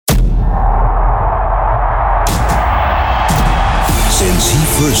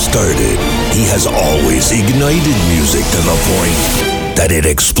first started, he has always ignited music to the point that it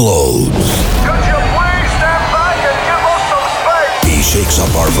explodes. Could you please stand back and give us some space? He shakes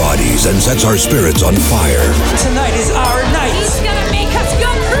up our bodies and sets our spirits on fire. Tonight is our night. He's gonna make us go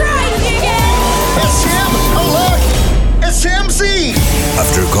crazy again. It's him! Oh look! It's him, Z!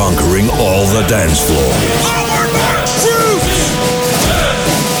 After conquering all the dance floors,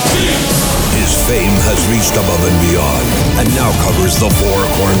 his fame has reached above and beyond, and now covers the four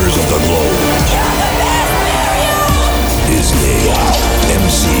corners of the globe. His name,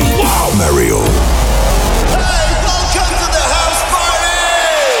 MC Mario. Hey, welcome to the house party!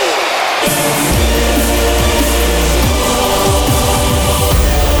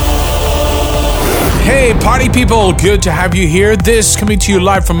 Hey, party people, good to have you here. This coming to you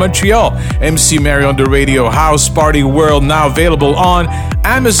live from Montreal. MC Mario on the radio. House Party World, now available on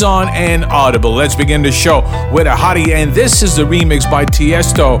Amazon and Audible. Let's begin the show with a hottie, and this is the remix by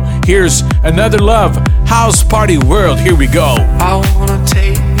Tiesto. Here's Another Love, House Party World. Here we go. I wanna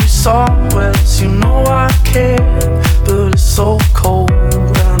take you somewhere, you know I care, but it's so cold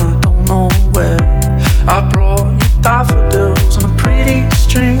and I don't know where. I brought you daffodils on a pretty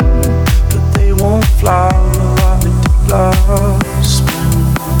string, but they won't fly like they did last spring.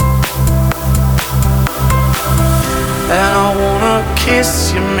 And I wanna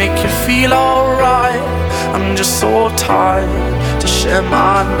kiss you, make you feel alright. I'm just so tired to share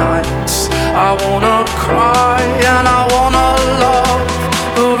my nights. I wanna cry and I wanna love,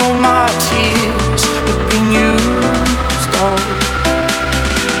 but all my tears have been used up.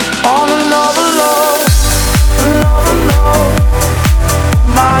 On another love, another love.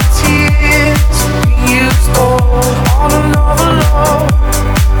 My tears have been used up. On another love,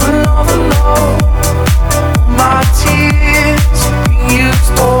 another love. My tears have been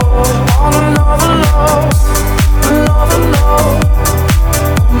used up. On another love, another love.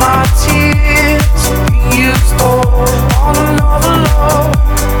 My tears have been used up. On another love,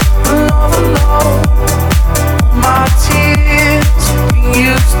 another love. My tears have been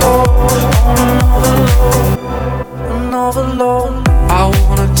used up. On another love, another love. I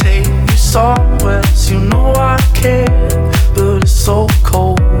wanna take you somewhere, you know I care, but it's so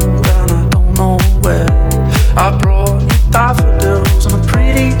cold and I don't know where. I brought you daffodils on a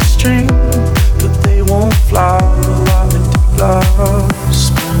pretty string, but they won't fly like they did last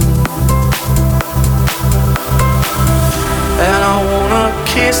spring. And I wanna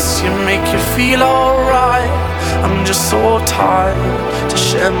kiss you, make you feel alright. I'm just so tired to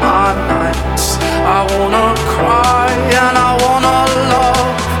share my nights. I wanna cry and I wanna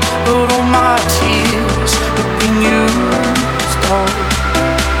love, but all my tears have been used up.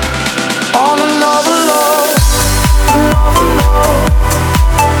 On another love, another love.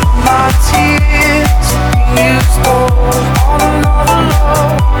 My tears have been used up. On another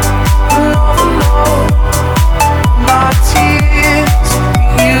love, another love. My tears have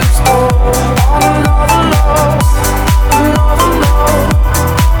been used up. On another love, another love.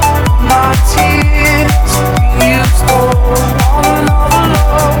 My tears have been used up. On another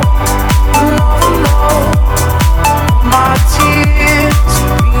love, another love. My tears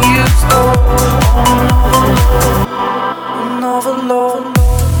have been used up. On another love, another love.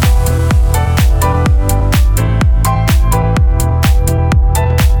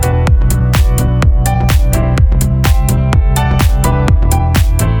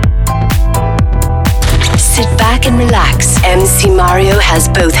 Sit back and relax. MC Mario has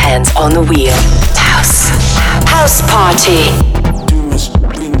both hands on the wheel. House party. Too much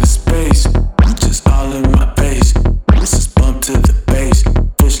in the space, just all in my face. This is bump to the bass,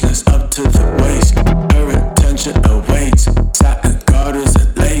 fishness up to the waist. Her attention awaits, satin garters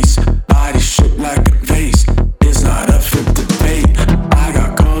and lace. Body shaped like a vase, it's not up for debate. I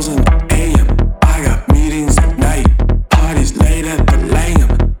got calls in the AM, I got meetings at night. Parties late at the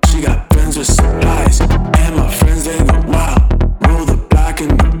Lamb, she got friends with supplies. And my friends they go wild, roll the block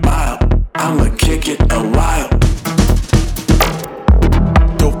in the mile. I'ma kick it a while.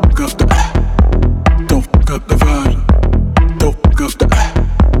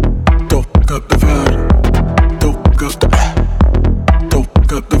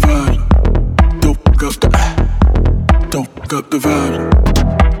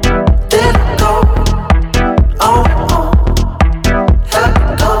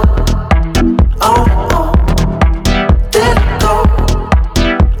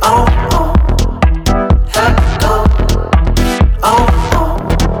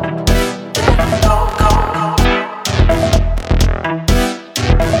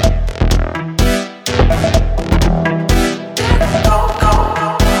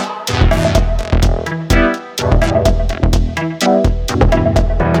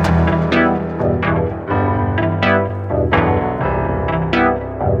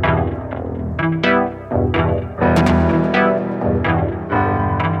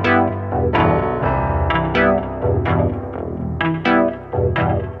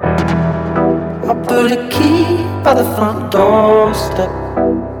 put a key by the front doorstep.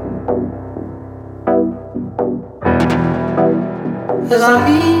 As I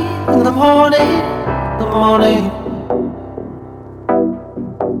leave in the morning, the morning.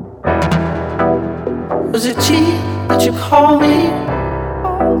 Was it cheap that you call me?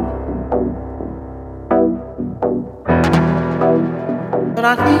 But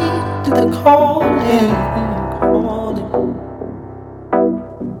I needed the calling, calling.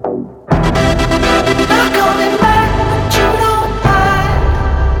 Not coming back, but you don't mind.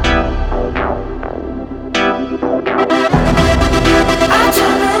 I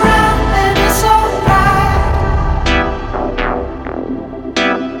turn around and it's alright.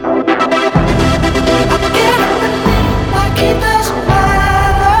 I get up and leave like it doesn't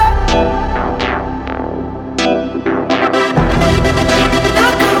matter.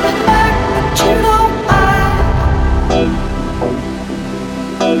 Not coming back, but you don't mind.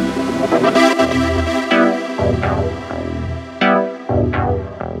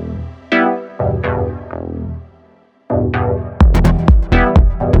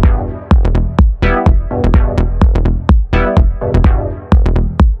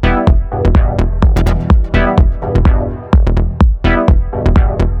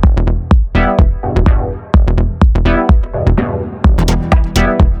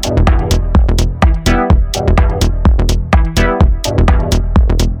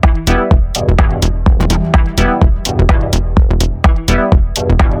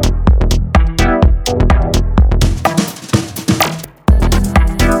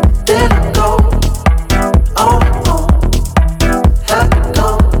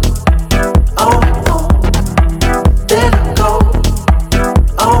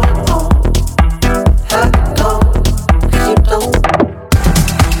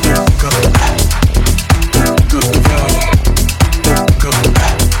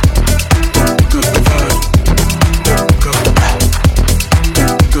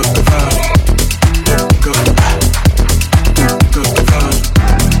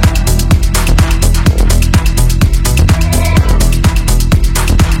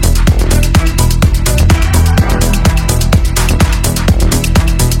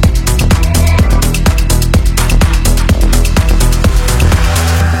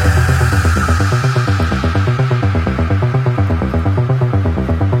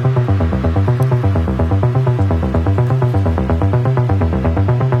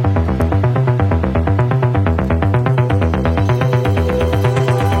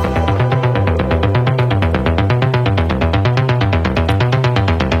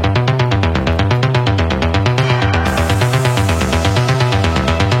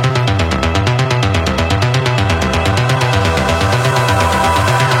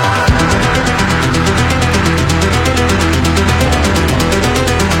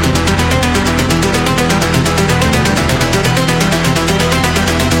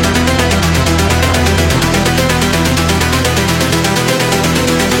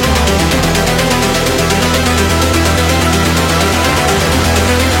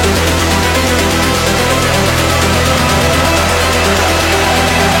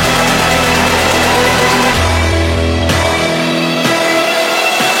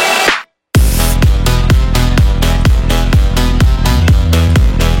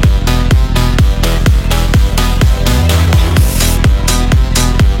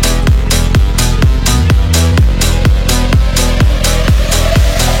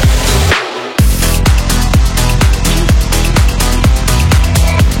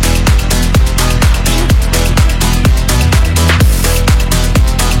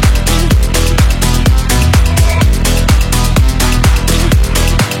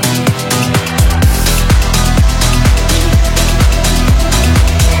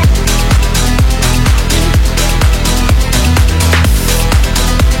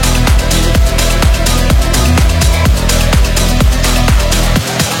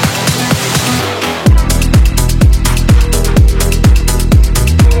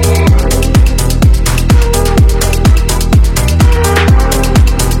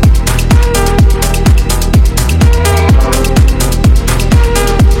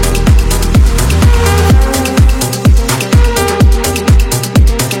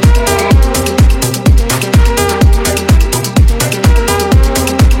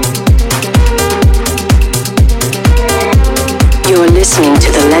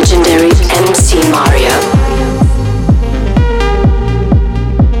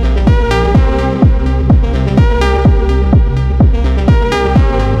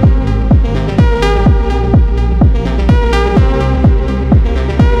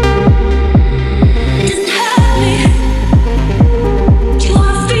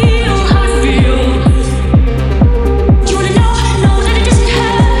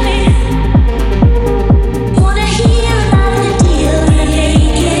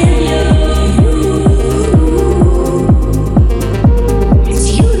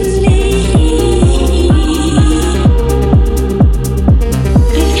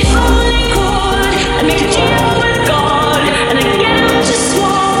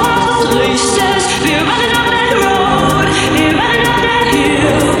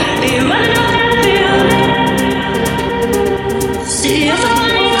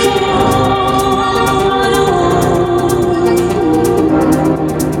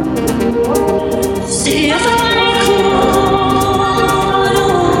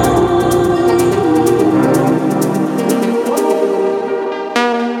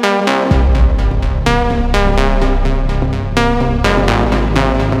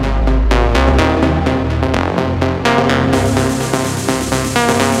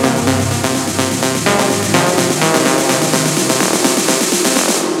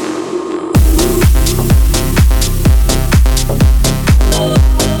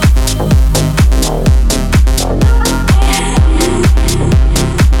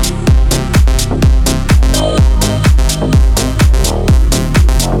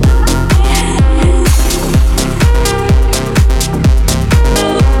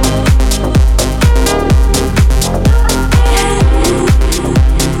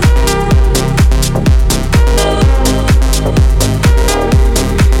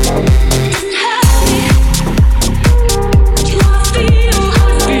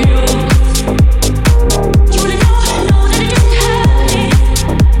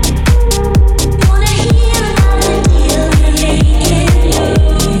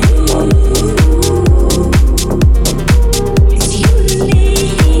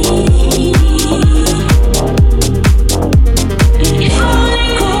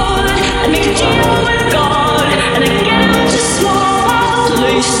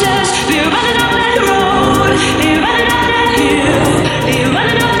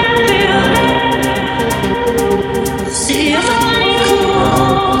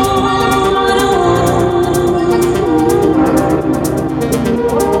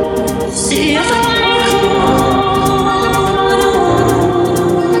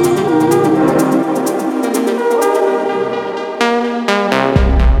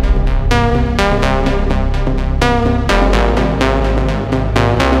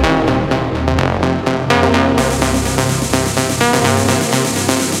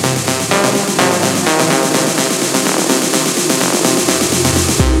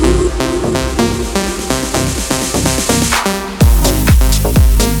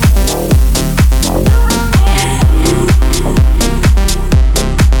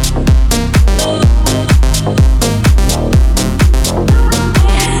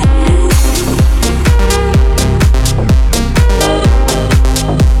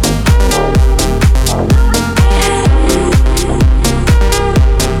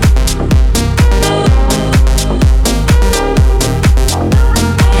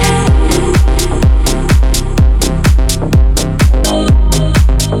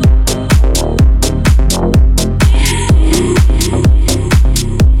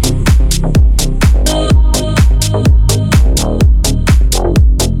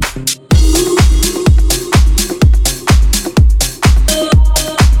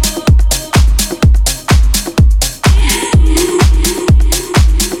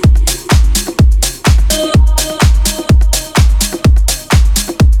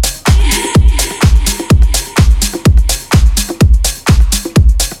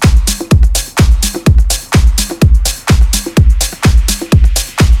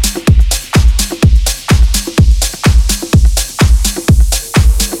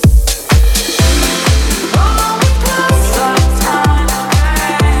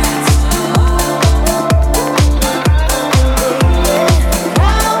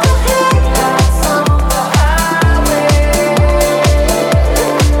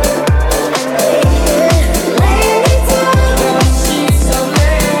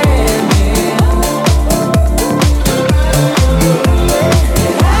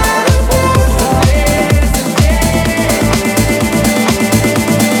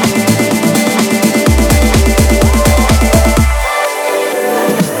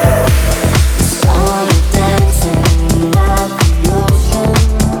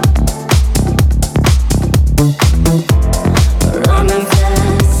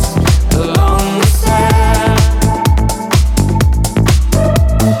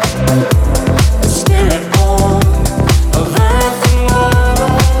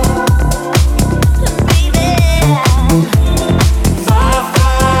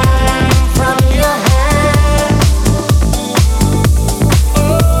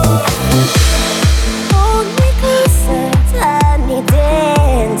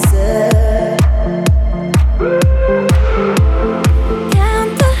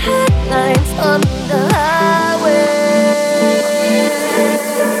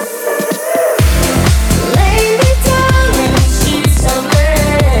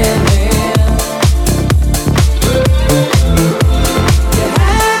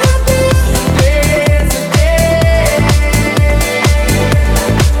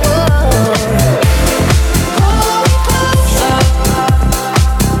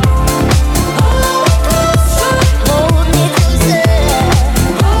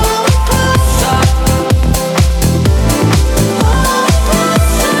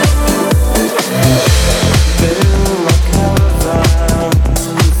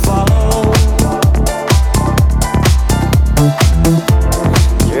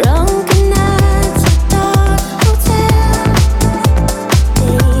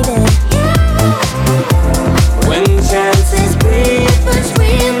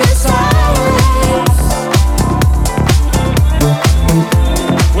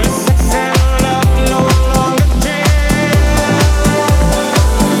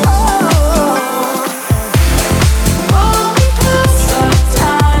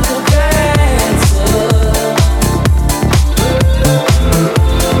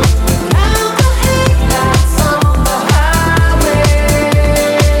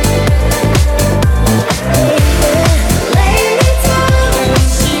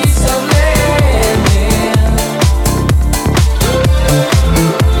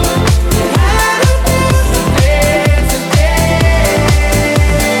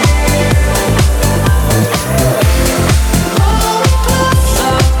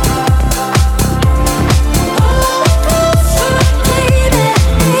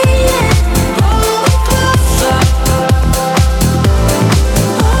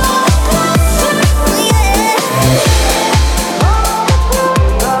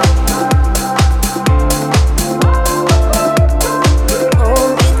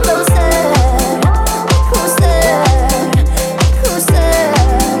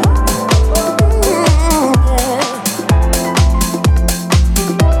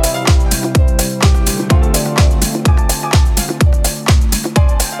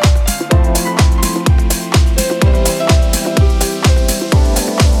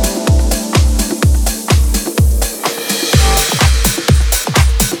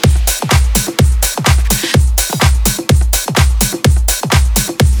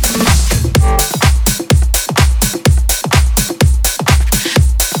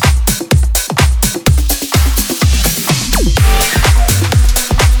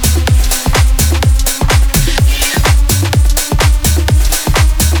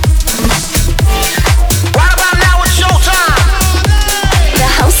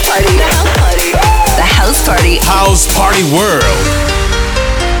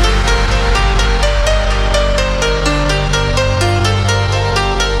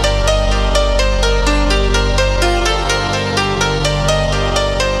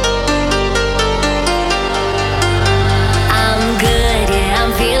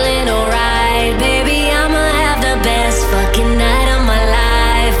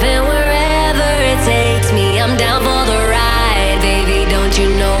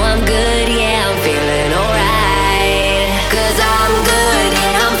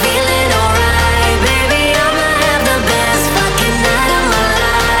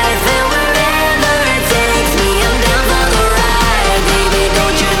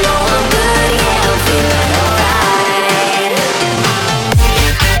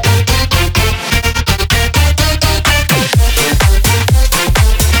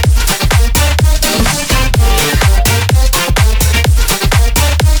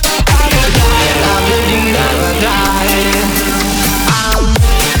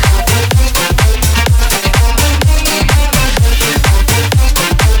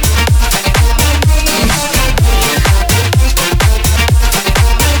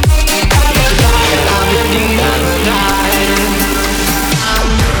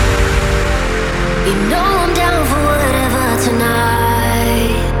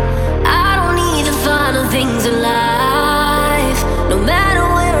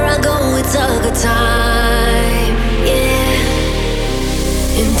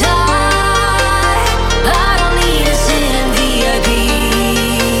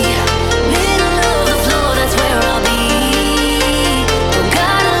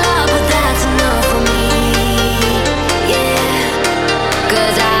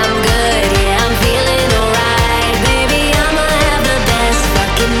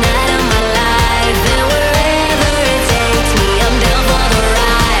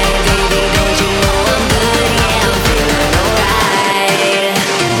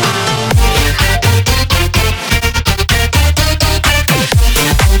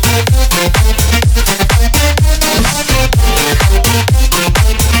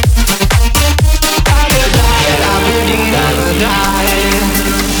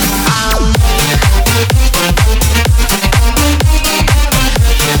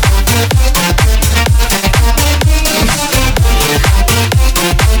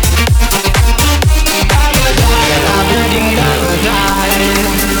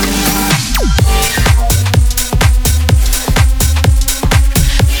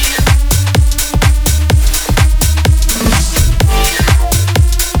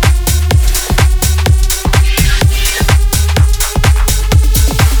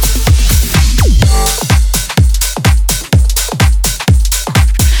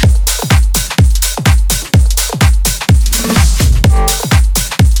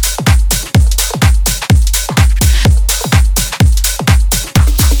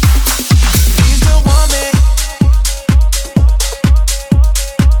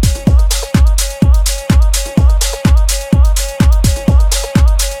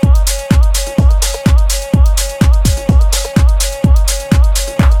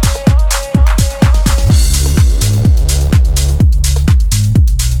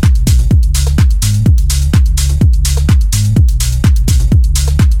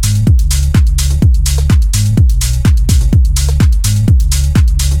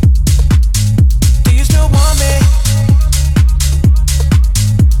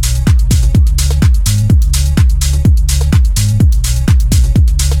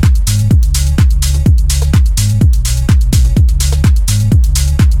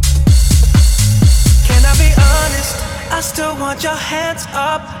 want your hands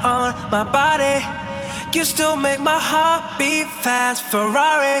up on my body. You still make my heart beat fast.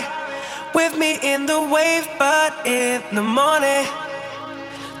 Ferrari with me in the wave, but in the morning.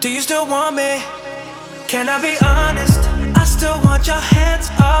 Do you still want me? Can I be honest? I still want your hands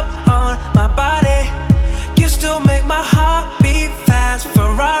up on my body. You still make my heart beat fast.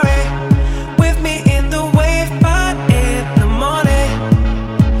 Ferrari with me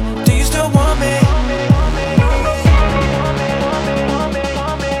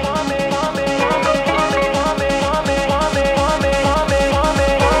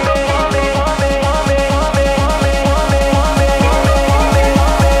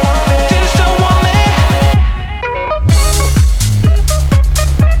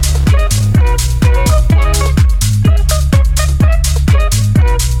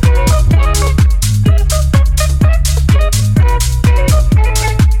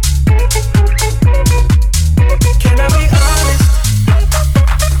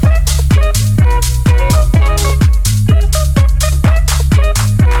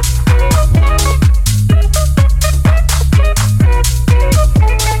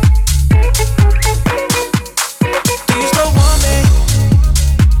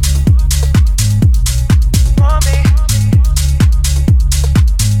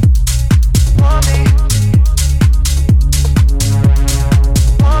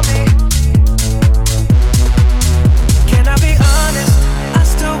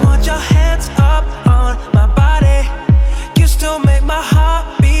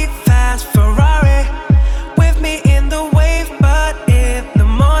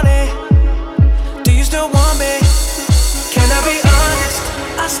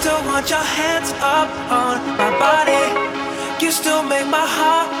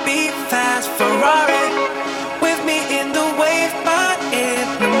in the wave, but in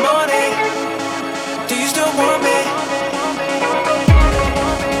the morning. Do you still want me?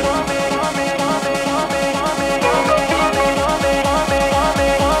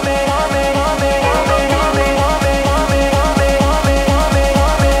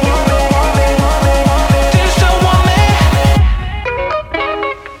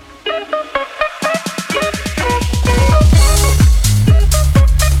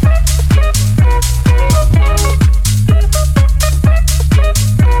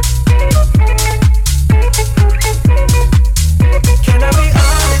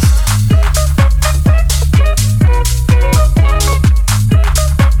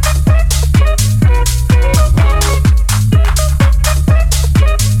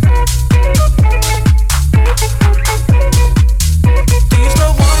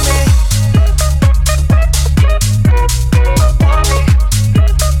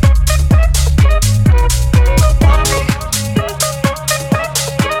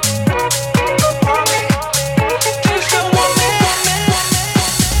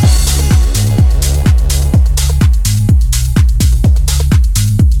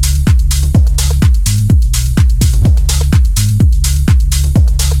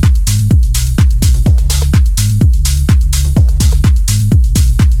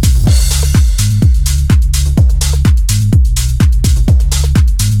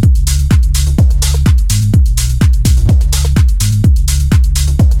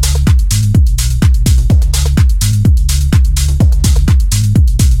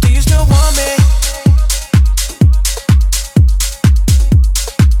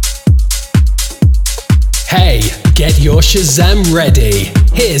 Shazam ready?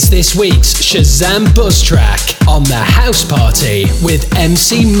 Here's this week's Shazam buzz track on the House Party with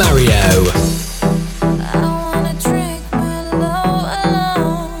MC Mario.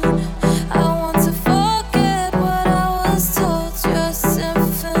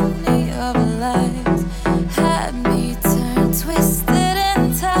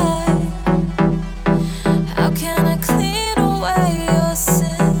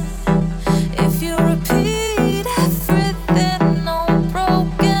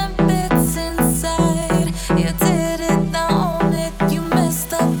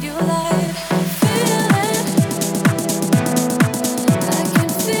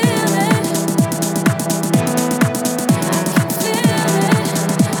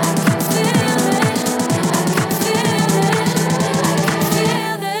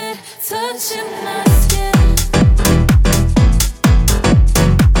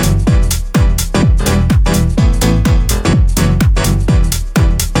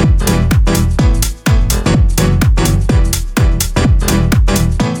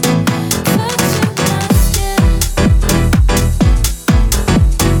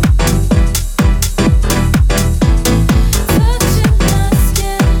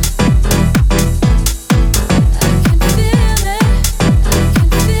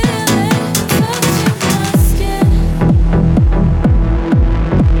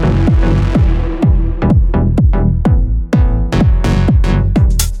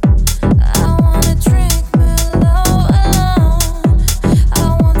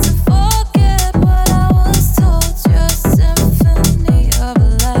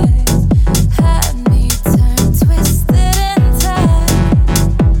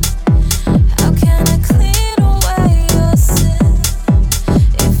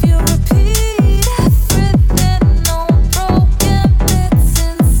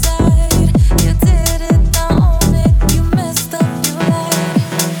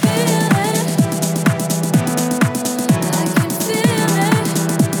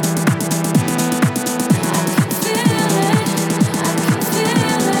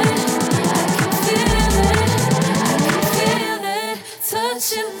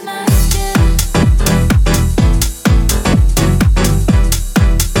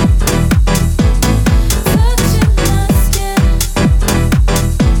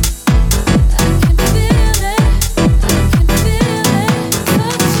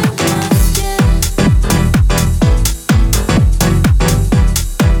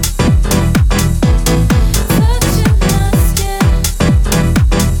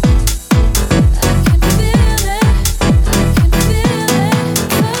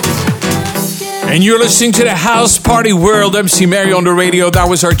 And you're listening to the House Party World, MC Mario on the radio. That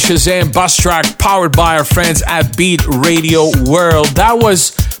was our Shazam bus track, powered by our friends at Beatradioworld. That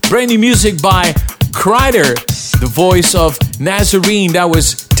was brand new music by Kreider, the voice of Nazarene. That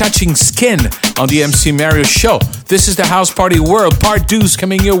was Touching Skin on the MC Mario show. This is the House Party World. Part 2's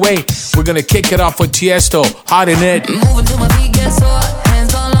coming your way. We're gonna kick it off with Tiesto, Hot in It. Moving till my feet gets sore.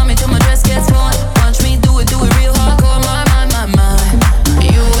 Hands all on me till my dress gets torn. Watch me do it real hardcore. My.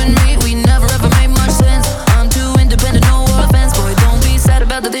 You and me, we never ever made much sense. I'm too independent, no offense. Boy, don't be sad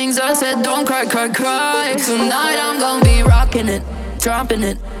about the things I said. Don't cry. Tonight I'm gonna be rocking it, dropping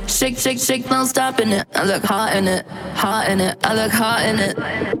it. Shake, no stopping it. I look hot in it. I look hot in it.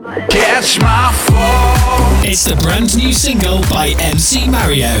 Catch my fall. It's the brand new single by MC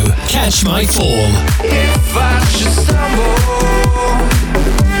Mario, Catch My Fall. If I should stumble,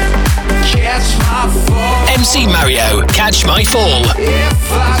 catch my fall. MC Mario, Catch My Fall.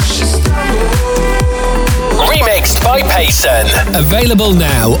 If I should stumble. Remixed by Payson. Available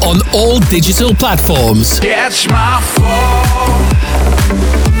now on all digital platforms. Catch my fall.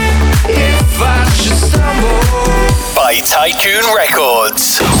 If I should stumble. By Tycoon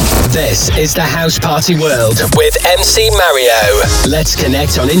Records. This is the House Party World with MC Mario. Let's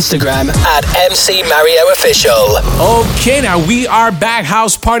connect on Instagram at MC Mario Official. Okay, now we are back.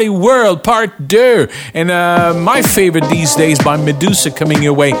 House Party World, part 2. And my favorite these days by Medusa coming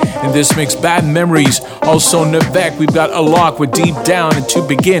your way in this mix, Bad Memories. Also, Nevek, we've got Alok with Deep Down. And to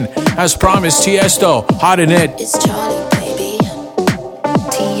begin, as promised, Tiesto, Hot in It. It's Charlie, baby.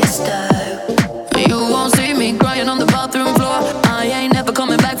 Tiesto. You won't see me crying on the bathroom floor. I ain't never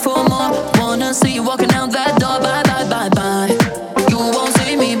coming back for more. Wanna see you walking out that door. Bye. You won't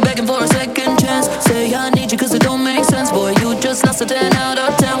see me begging for a second chance. Say I need you cause it don't make sense. Boy, you just lost a 10 out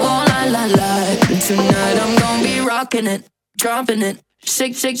of 10. Won't lie. Tonight I'm gonna be rocking it, dropping it.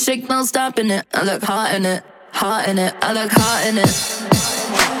 Shake, no stopping it. I look hot in it. I look hot in it.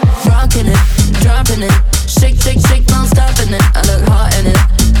 Rocking it, dropping it. Shake, no stopping it. I look hot in it.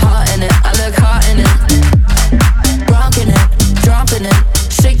 I look hot in it. rocking it, dropping it.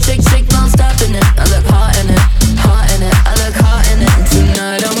 Shake, shake, shake, non stopping it. I look hot in it, hot in it. I look hot in it.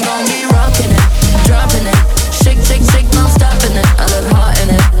 Tonight I'm gonna be rocking it, dropping it. Shake, shake, shake, non stopping it. I look hot in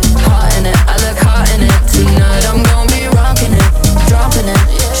it, hot in it. I look hot in it. Tonight I'm gonna be rocking it, dropping it.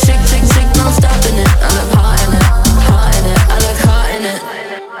 Shake, shake, shake, non stopping it. I look hot in it, hot in it. I look hot in it.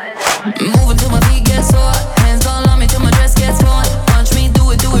 Moving till my feet get sore. Hands all on me till my dress gets torn. Watch me do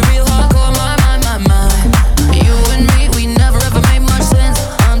it real hardcore. My. You and me, we never ever made much sense.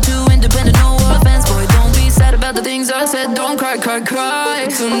 I'm too independent, no offense. Boy, don't be sad about the things I said. Don't cry, cry, cry.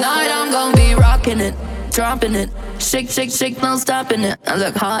 Tonight I'm gonna be rocking it, dropping it. Shake, shake, shake, no stopping it. I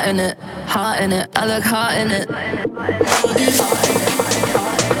look hot in it, hot in it. I look hot in it.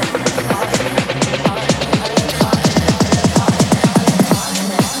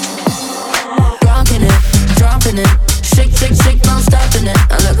 Rocking it, dropping it. Shake, shake, shake, no stopping it.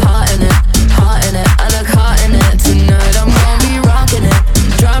 I look hot in it, hot in it. I look hot in it. Tonight I'm gonna be rocking it,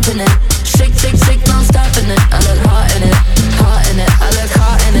 dropping it. Shake, shake, shake, no stopping it. I look hot in it, hot in it. I look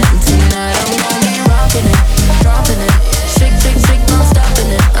hot in it. Tonight I'm gonna be rocking it, dropping it. Shake, shake, shake, no stopping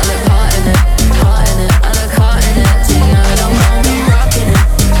it. I look hot in it, hot in it. I look hot in it. Tonight I'm gonna be rocking it,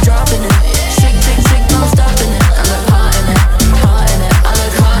 dropping it. Shake, shake, shake, no stopping it. I look hot in it, hot in it. I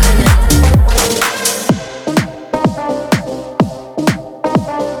look hot in it.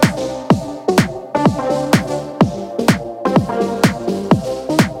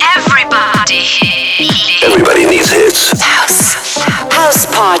 Everybody needs hits. House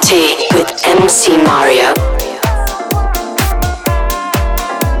Party with MC Mario.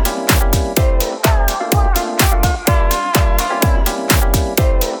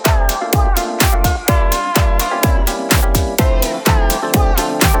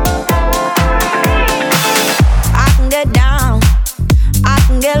 I can get down, I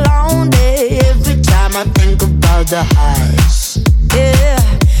can get lonely every time I think about the highs. Yeah,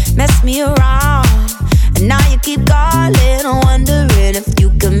 mess me around. And now you keep calling, wondering if you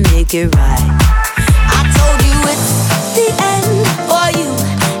can make it right. I told you it's the end for you,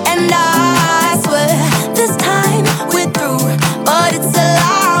 and I swear this time we're through. But it's a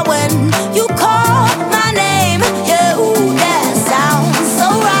lie when you call my name. Yeah, ooh, that sounds so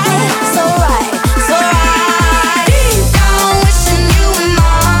right, so right, so right. Deep down, wishing you were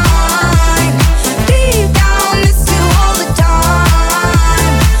mine. Deep down, miss you all the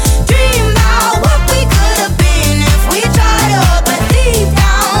time. Dream about what we could have been if we tried up. But deep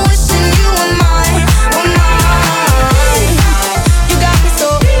down, wishing you were mine, were mine. You got me so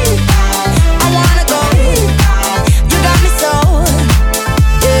I wanna go. You got me so,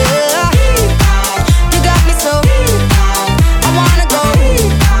 yeah. You got me so I wanna go.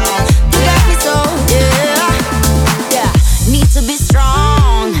 You got me so, yeah. Yeah, need to be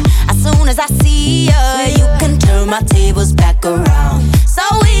strong. As soon as I see ya, you can turn my tables back around. So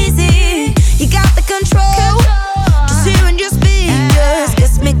easy, you got the control. Just hearing your speakers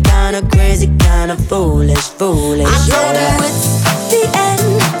gets me kinda crazy, kinda foolish, foolish. I told you it's the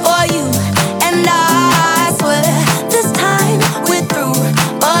end for you, and I swear this time we're through.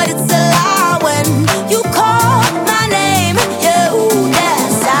 But it's a lie when you call my name. Yeah, ooh, that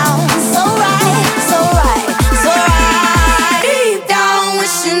sounds so right, so right, so right. Deep down,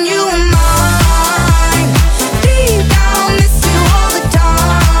 wishing you were mine. Deep down, miss you all the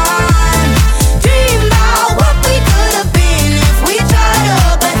time. Dream about what we could have been if we tried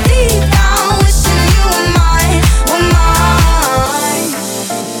up. But deep down, wishing you were mine, were mine.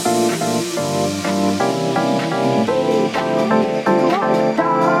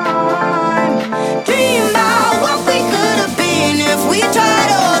 Dream about what we could have been if we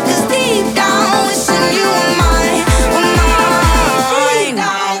tried up. 'Cause deep down, wishing you were mine, were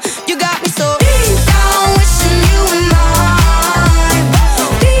mine. You got me so deep down, wishing you were mine.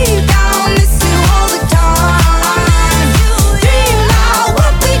 Deep down, miss you all the time. Dream about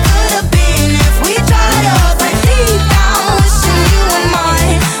what we could have been if we tried up. But deep down, wishing you were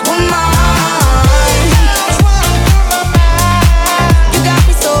mine, were mine. You got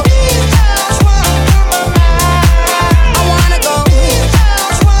me so I wanna go.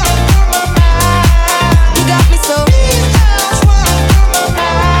 You got me so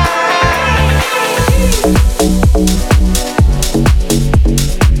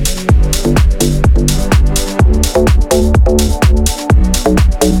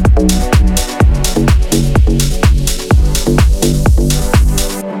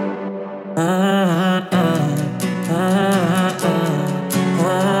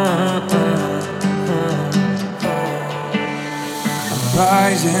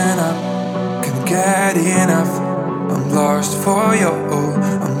Rising up, can't get enough. I'm lost for you,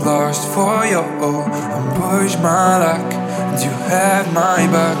 I'm lost for you. I'm push my luck, and you have my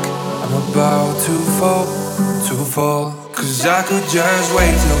back. I'm about to fall, to fall. Cause I could just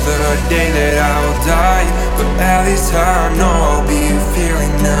wait till the day that I'll die, but at least I know I'll be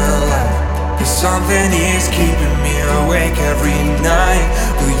feeling alive. Cause something is keeping me awake every night.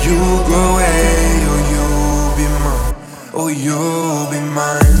 Will you go away, or you'll be mine, or you'll be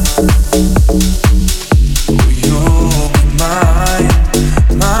mine. Will you be mine,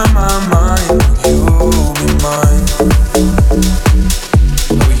 mine, you'll be mine.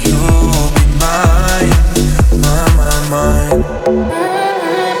 Will you be mine, mine.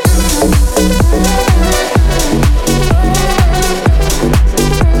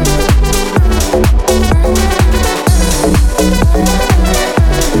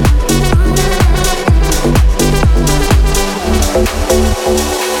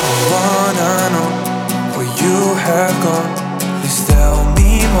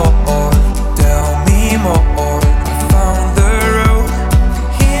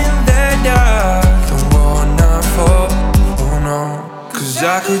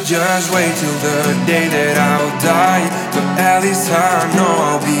 Just wait till the day that I'll die, but at least I know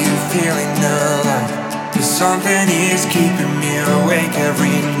I'll be feeling alive. Cause something is keeping me awake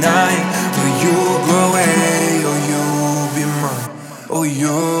every night. Will you go away, or you'll be mine, or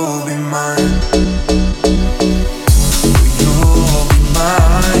you'll be mine. Will you be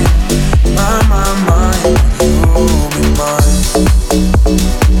mine, mine, you'll be mine.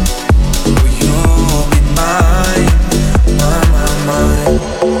 Will you be mine, mine.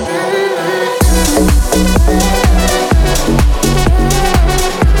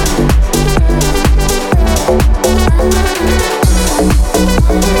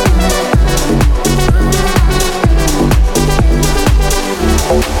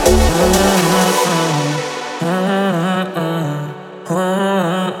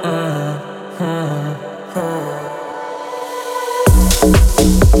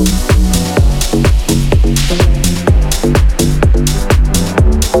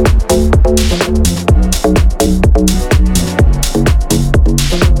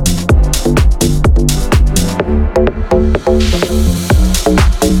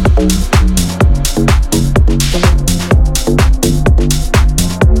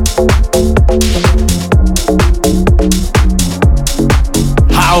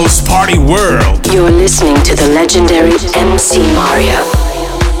 World. You're listening to the legendary MC Mario.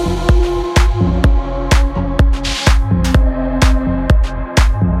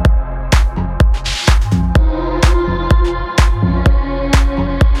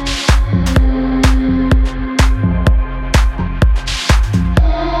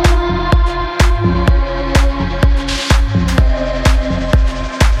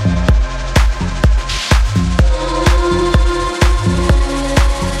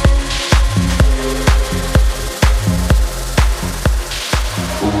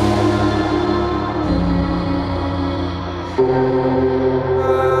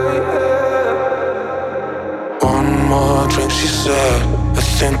 I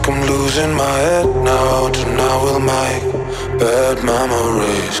think I'm losing my head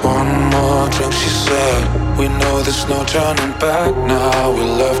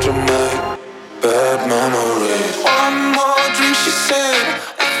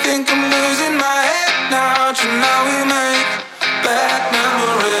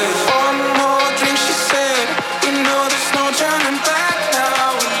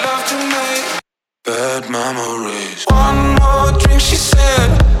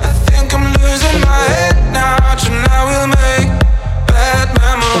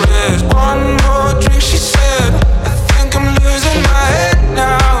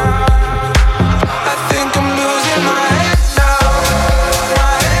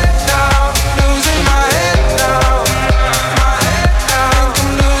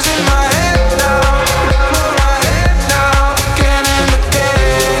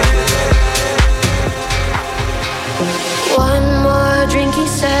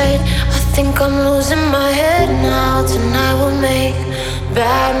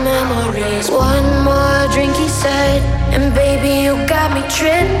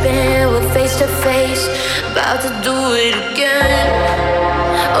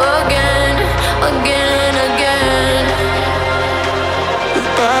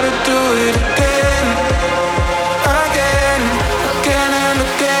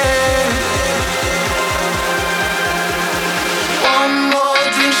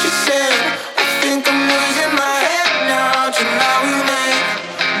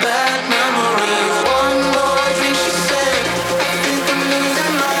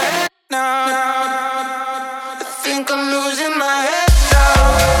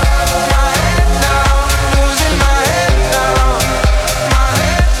now.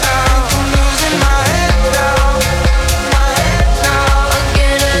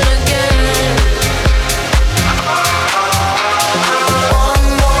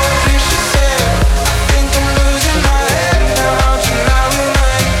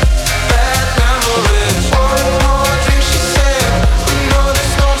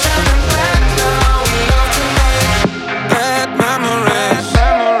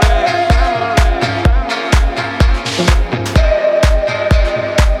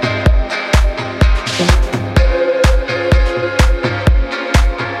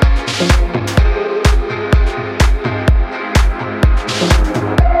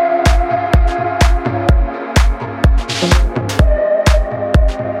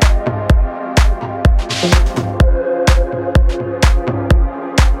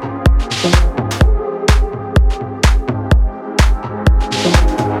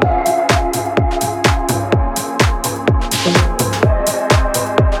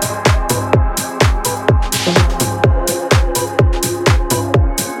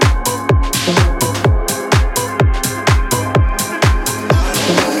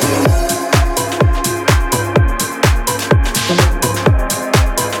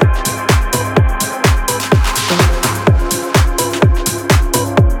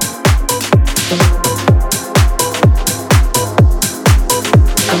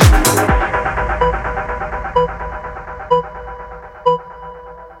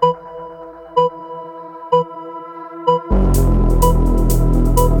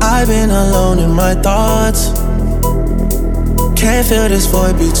 I've been alone in my thoughts. Can't feel this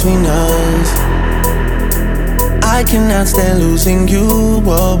void between us. I cannot stand losing you,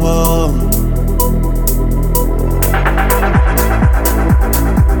 whoa, whoa.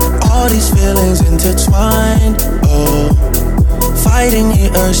 All these feelings intertwined, oh. Fighting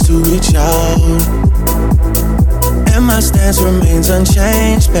the urge to reach out. And my stance remains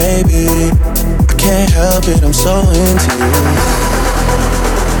unchanged, baby. I can't help it, I'm so into you.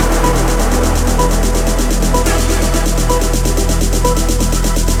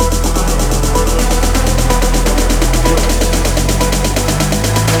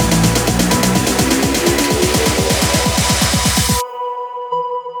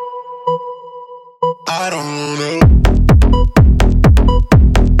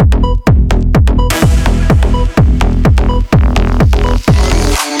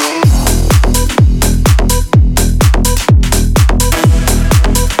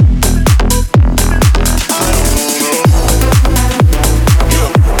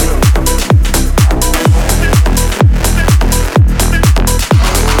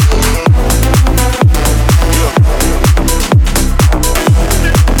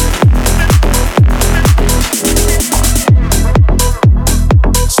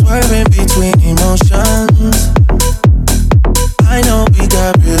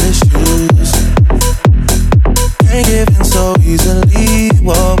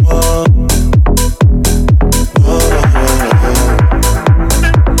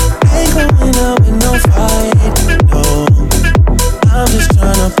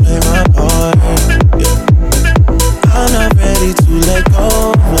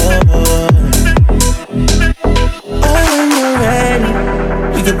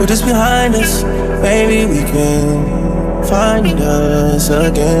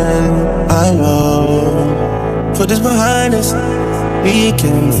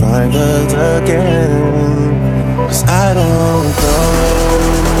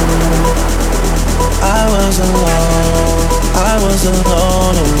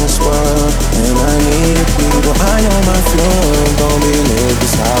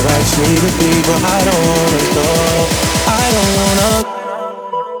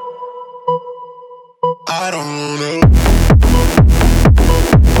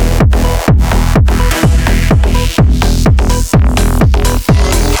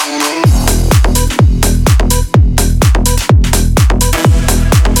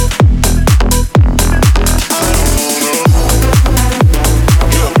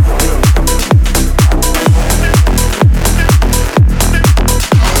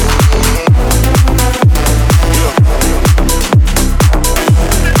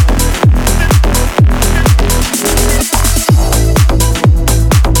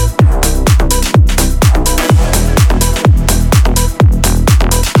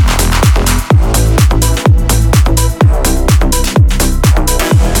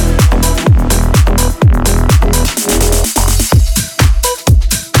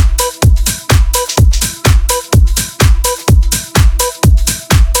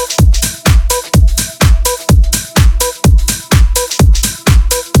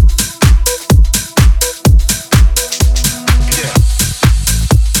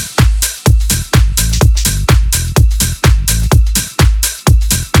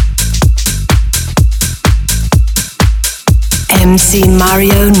 MC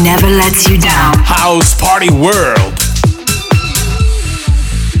Mario never lets you down. House Party World.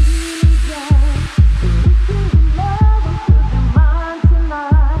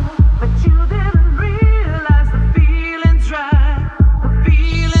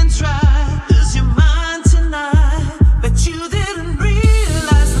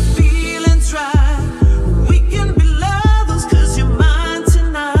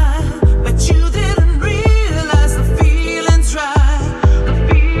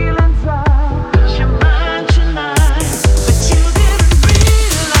 Tonight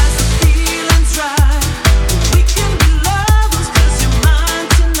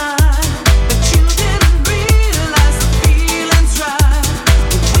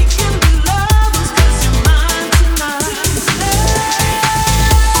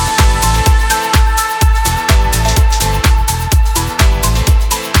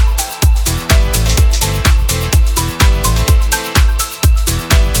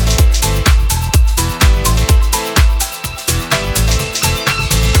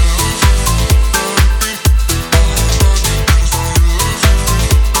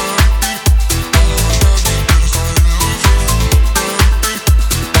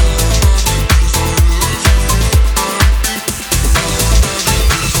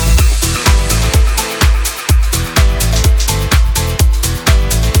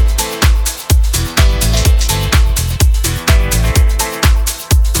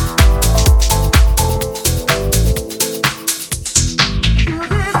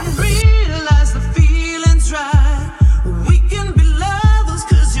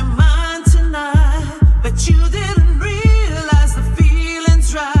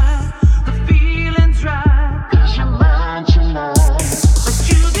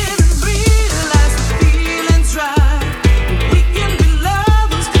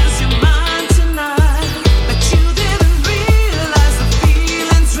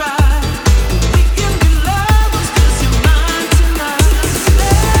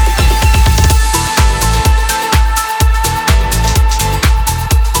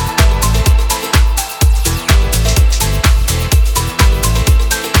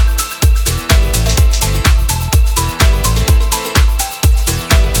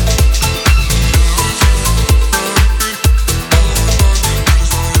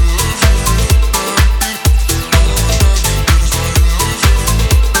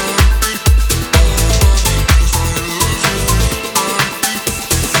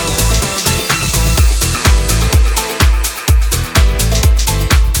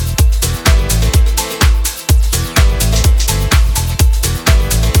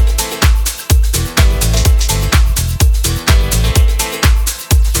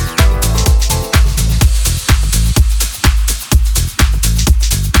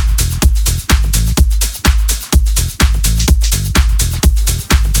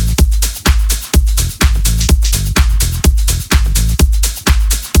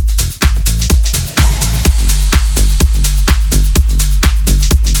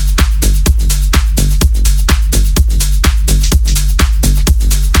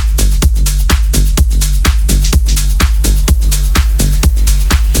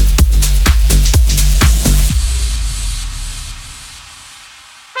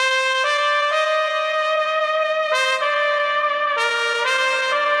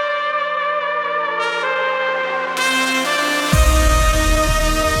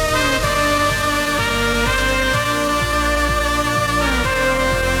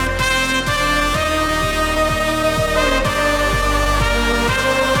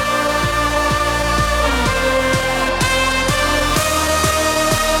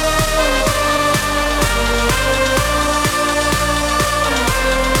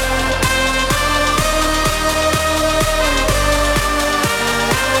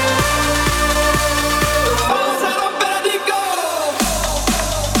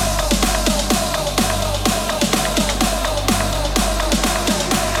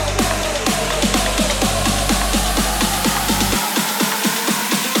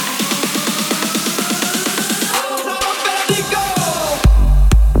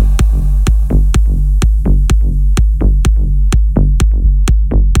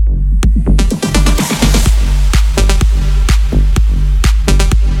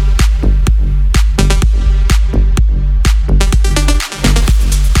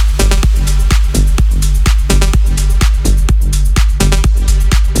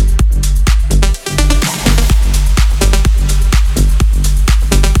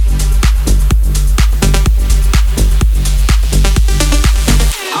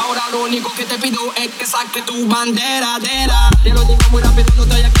lo único que te pido es que saques tu bandera, Te lo digo muy rápido, no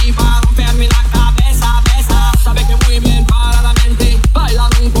estoy aquí para romperme la cabeza, Sabes que muy bien para la mente, bailar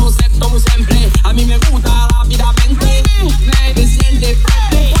un concepto muy simple. A mí me gusta la vida vente, me siente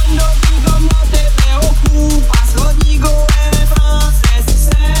fuerte. Cuando digo no te preocupas, lo digo en francés,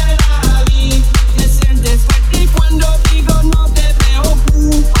 c'est la vie. Me sientes fuerte cuando digo no te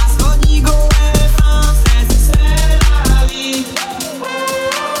preocupas, lo digo en francés, c'est la vie.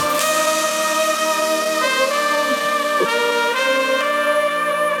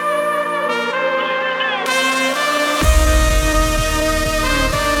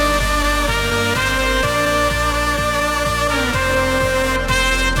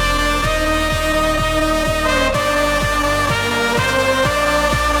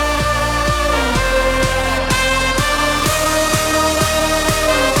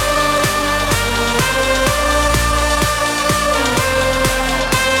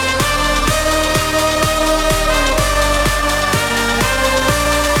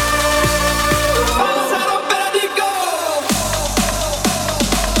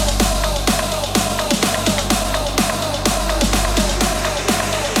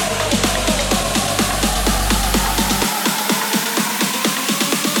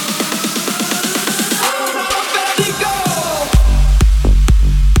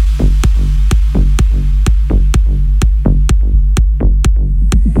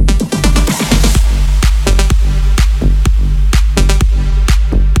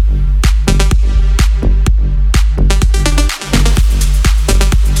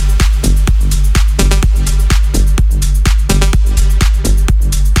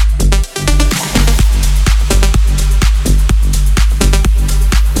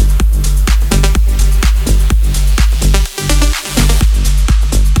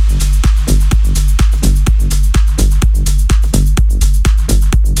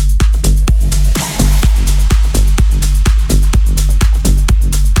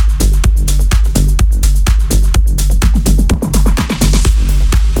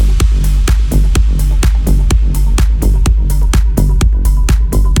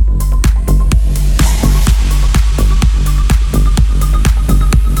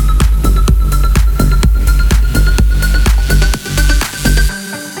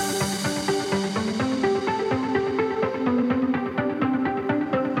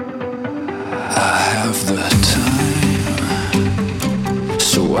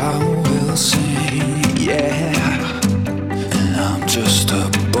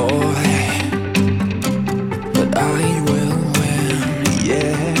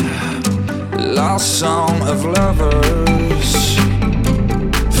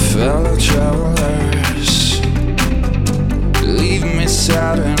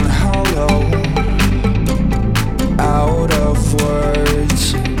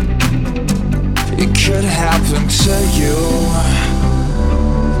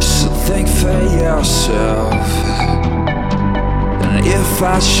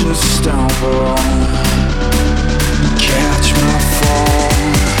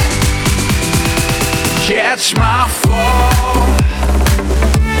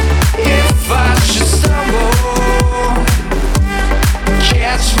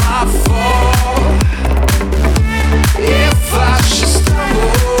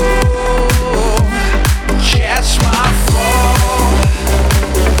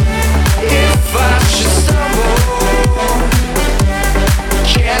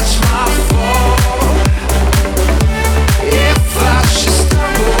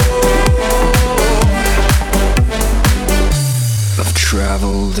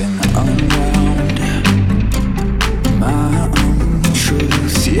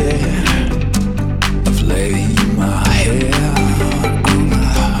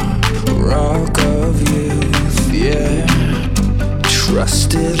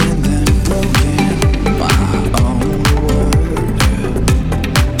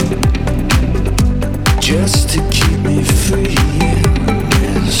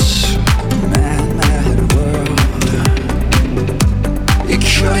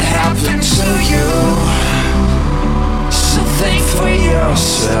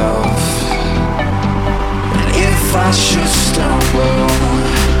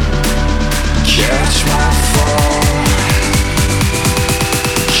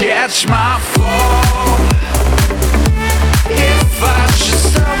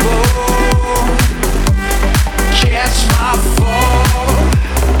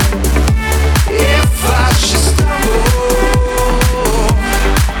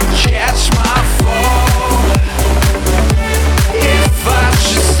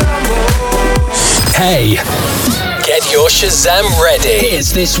 Shazam ready.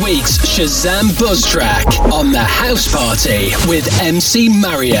 Here's this week's Shazam buzz track on the House Party with MC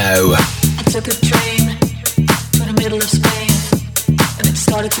Mario. I took a train to the middle of Spain, and it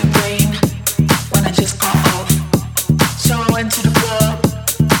started to rain when I just got off. So I went to the club,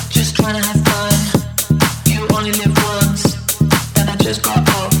 just trying to have fun. You only live once, then I just got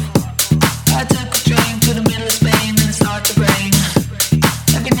off. I took a train to the middle of Spain, and it started to rain.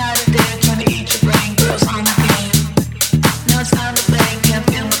 Every night and day, trying to eat your brain, girls on the game. Now it's time to play, can't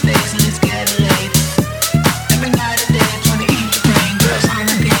feel my face, and it's getting late. Every night and day, trying to eat your brain, girls on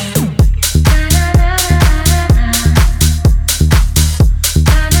the game.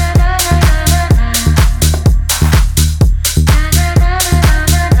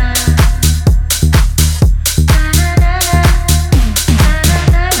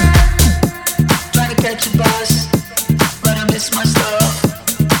 Catch a bus, but I missed my stop.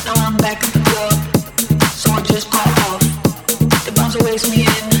 Now I'm back at the club, so I just got off. The bouncer wakes me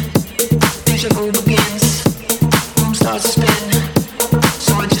in, deja vu begins. Room starts to spin,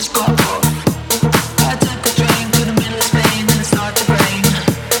 so I just got off. I took a train to the middle of Spain, and it started to rain.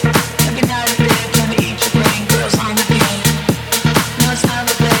 Every night and day, trying to eat your brain, girls on the game. Now it's time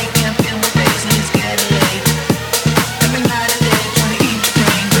to play, can't feel my face, and it's getting late. Every night and day, trying to eat your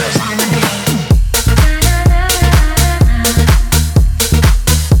brain, girls on the game.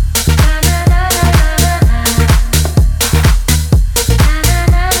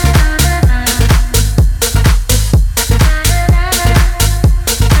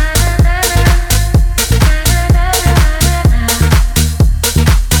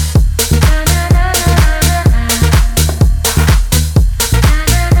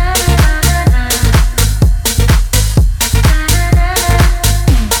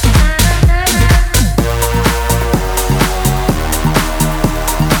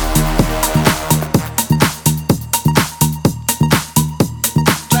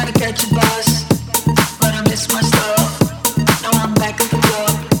 Catch a bus, but I missed my stop. Now I'm back at the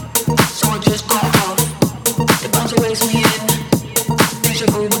club, so I just got off. The bouncer wakes me in, deja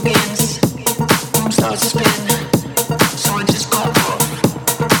vu begins. Room starts to spin, so I just got off.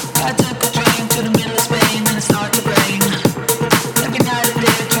 I took a train to the middle of Spain, and it started to rain. Every night and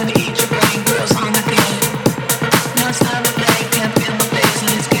day, trying to eat your brain, girls on the game. Now it's time to play, can't feel my face,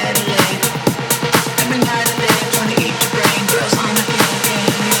 and it's getting late. Every night and day, trying to eat your brain, girls on the game.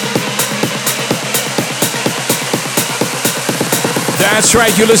 That's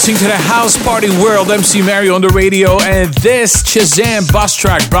right, you're listening to the House Party World, MC Mario on the radio, and this Shazam bus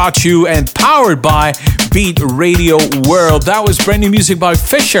track brought to you and powered by Beatradioworld. That was brand new music by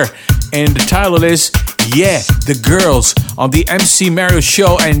Fisher, and the title is the girls on the MC Mario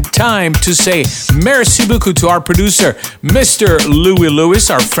show. And time to say merci beaucoup to our producer, Mr. Louis Lewis,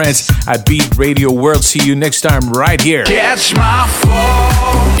 our friends at Beatradioworld. See you next time right here. Catch my fall.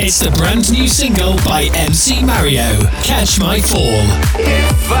 It's the brand new single by MC Mario, Catch My Fall.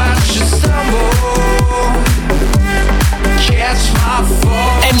 If I should stumble, catch my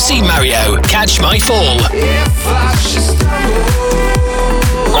fall. MC Mario, Catch My Fall. If I should stumble.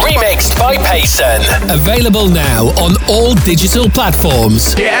 Remixed by Payson. Available now on all digital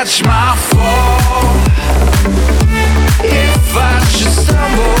platforms. Catch my fall. If I should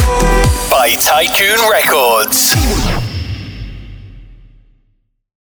stumble. By Tycoon Records.